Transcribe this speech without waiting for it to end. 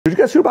Did you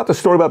guys hear about the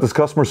story about this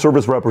customer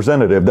service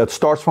representative that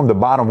starts from the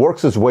bottom,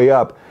 works his way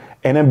up,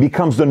 and then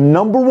becomes the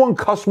 #1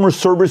 customer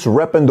service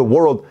rep in the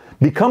world,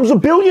 becomes a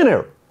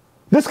billionaire?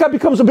 This guy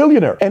becomes a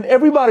billionaire. And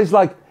everybody's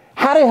like,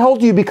 how the hell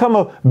do you become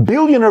a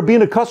billionaire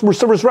being a customer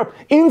service rep?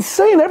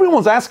 Insane.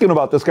 Everyone's asking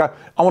about this guy.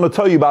 I want to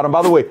tell you about him.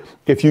 By the way,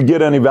 if you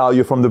get any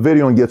value from the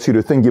video and gets you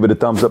to think, give it a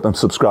thumbs up and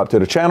subscribe to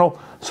the channel.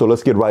 So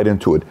let's get right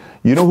into it.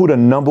 You know who the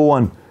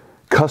 #1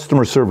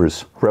 customer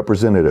service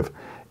representative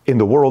in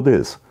the world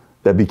is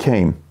that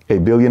became a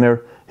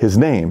billionaire? His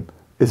name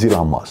is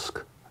Elon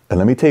Musk. And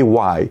let me tell you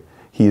why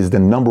he is the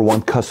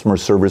 #1 customer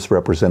service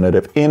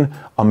representative in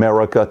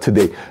America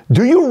today.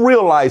 Do you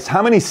realize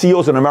how many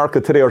CEOs in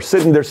America today are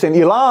sitting there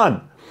saying,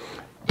 Elon,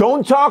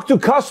 don't talk to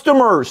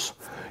customers.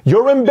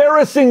 You're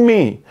embarrassing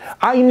me.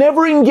 I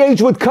never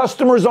engage with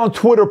customers on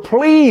Twitter.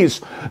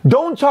 Please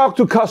don't talk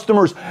to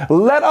customers.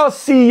 Let us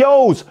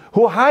CEOs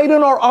who hide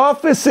in our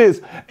offices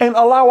and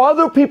allow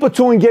other people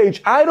to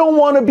engage. I don't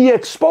want to be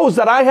exposed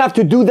that I have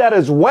to do that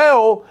as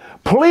well.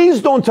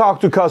 Please don't talk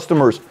to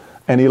customers.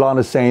 And Elon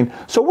is saying,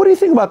 so what do you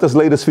think about this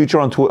latest feature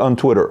on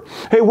Twitter?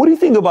 Hey, what do you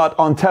think about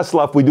on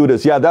Tesla if we do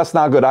this? Yeah, that's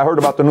not good. I heard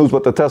about the news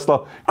with the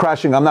Tesla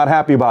crashing. I'm not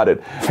happy about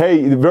it.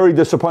 Hey, very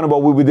disappointed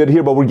about what we did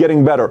here, but we're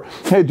getting better.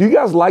 Hey, do you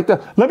guys like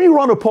that? Let me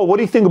run a poll. What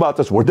do you think about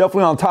this? We're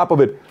definitely on top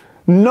of it.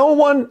 No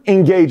one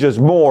engages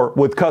more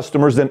with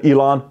customers than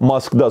Elon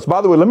Musk does.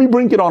 By the way, let me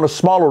bring it on a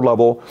smaller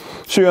level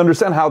so you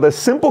understand how this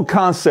simple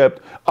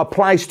concept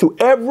applies to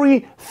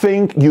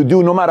everything you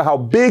do, no matter how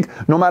big,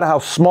 no matter how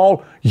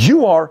small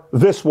you are.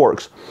 This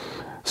works.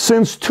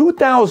 Since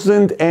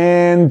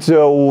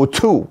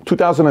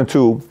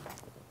 2002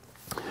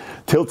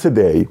 till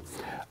today,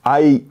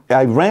 I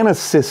ran a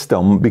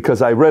system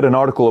because I read an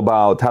article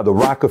about how the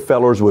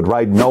Rockefellers would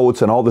write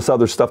notes and all this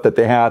other stuff that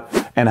they had,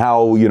 and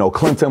how, you know,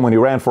 Clinton, when he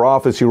ran for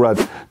office, he read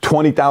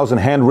 20,000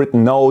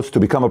 handwritten notes to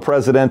become a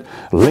president.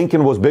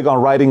 Lincoln was big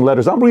on writing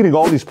letters. I'm reading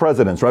all these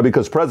presidents, right?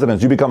 Because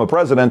presidents, you become a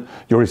president,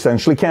 you're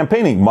essentially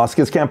campaigning. Musk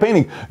is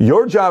campaigning.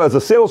 Your job as a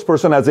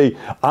salesperson, as an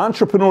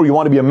entrepreneur, you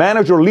want to be a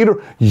manager or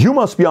leader, you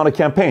must be on a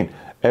campaign.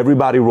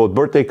 Everybody wrote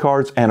birthday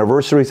cards,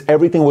 anniversaries,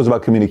 everything was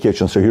about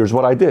communication. So here's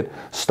what I did.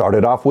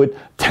 Started off with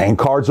 10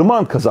 cards a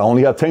month because I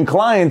only had 10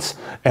 clients.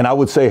 And I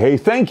would say, hey,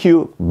 thank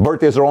you.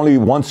 Birthdays are only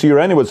once a year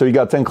anyway, so you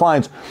got 10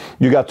 clients.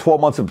 You got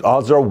 12 months of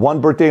odds are one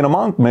birthday in a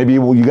month. Maybe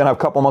you're going to have a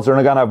couple months they're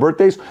not going to have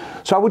birthdays.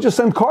 So I would just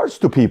send cards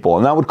to people.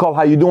 And I would call,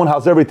 how you doing?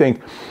 How's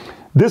everything?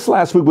 This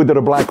last week we did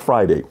a Black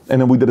Friday,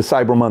 and then we did a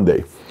Cyber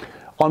Monday.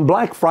 On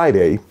Black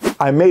Friday,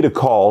 I made a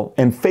call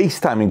and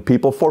FaceTiming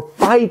people for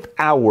 5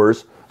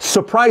 hours.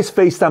 Surprise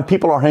FaceTime.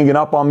 People are hanging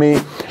up on me.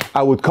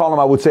 I would call them.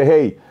 I would say,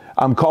 hey,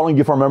 I'm calling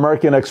you from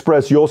American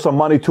Express. You owe some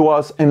money to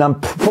us. And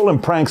I'm pulling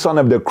pranks on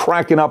them. They're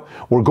cracking up.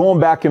 We're going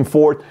back and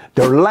forth.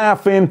 They're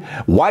laughing.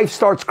 Wife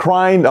starts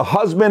crying. The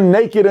husband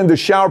naked in the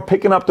shower,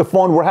 picking up the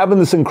phone. We're having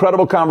this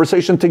incredible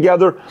conversation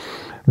together.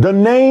 The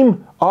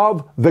name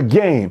of the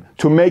game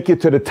to make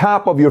it to the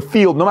top of your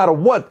field, no matter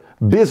what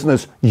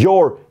business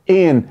you're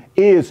in,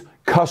 is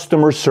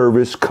customer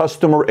service,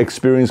 customer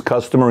experience,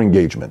 customer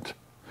engagement.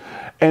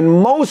 And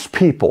most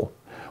people,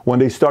 when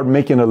they start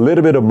making a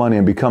little bit of money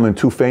and becoming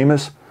too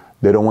famous,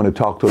 they don't want to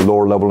talk to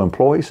lower level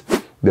employees.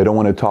 They don't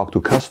want to talk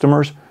to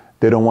customers.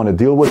 They don't want to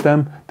deal with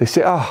them. They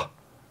say,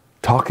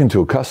 talking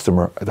to a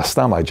customer, that's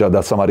not my job.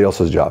 That's somebody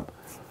else's job.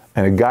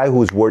 And a guy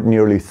who's worth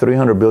nearly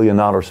 $300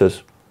 billion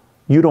says,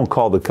 you don't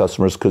call the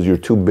customers because you're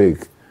too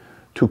big,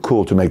 too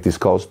cool to make these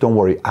calls. Don't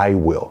worry, I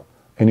will.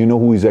 And you know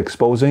who he's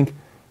exposing?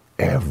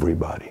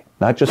 Everybody.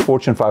 Not just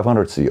Fortune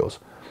 500 CEOs,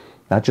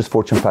 not just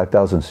Fortune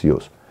 5000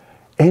 CEOs.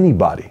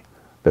 Anybody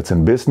that's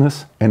in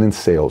business and in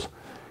sales.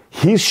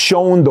 He's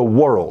shown the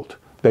world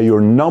that your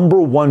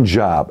 #1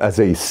 job as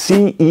a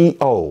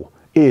CEO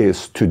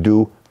is to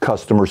do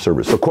customer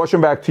service. So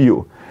question back to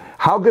you.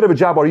 How good of a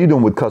job are you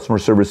doing with customer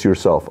service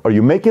yourself? Are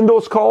you making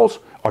those calls?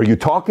 Are you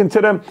talking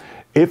to them?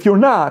 If you're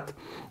not,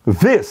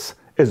 this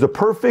is the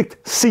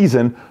perfect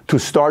season to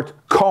start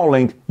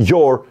calling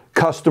your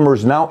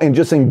customers now and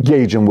just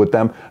engaging with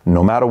them,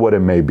 no matter what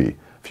it may be.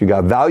 If you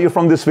got value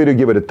from this video,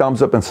 give it a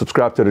thumbs up and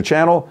subscribe to the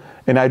channel.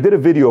 And I did a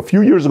video a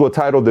few years ago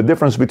titled The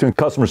Difference Between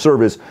Customer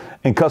Service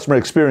and Customer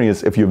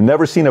Experience. If you've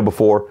never seen it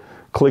before,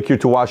 click here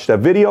to watch that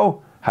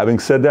video. Having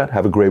said that,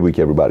 have a great week,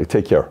 everybody.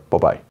 Take care.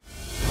 Bye-bye.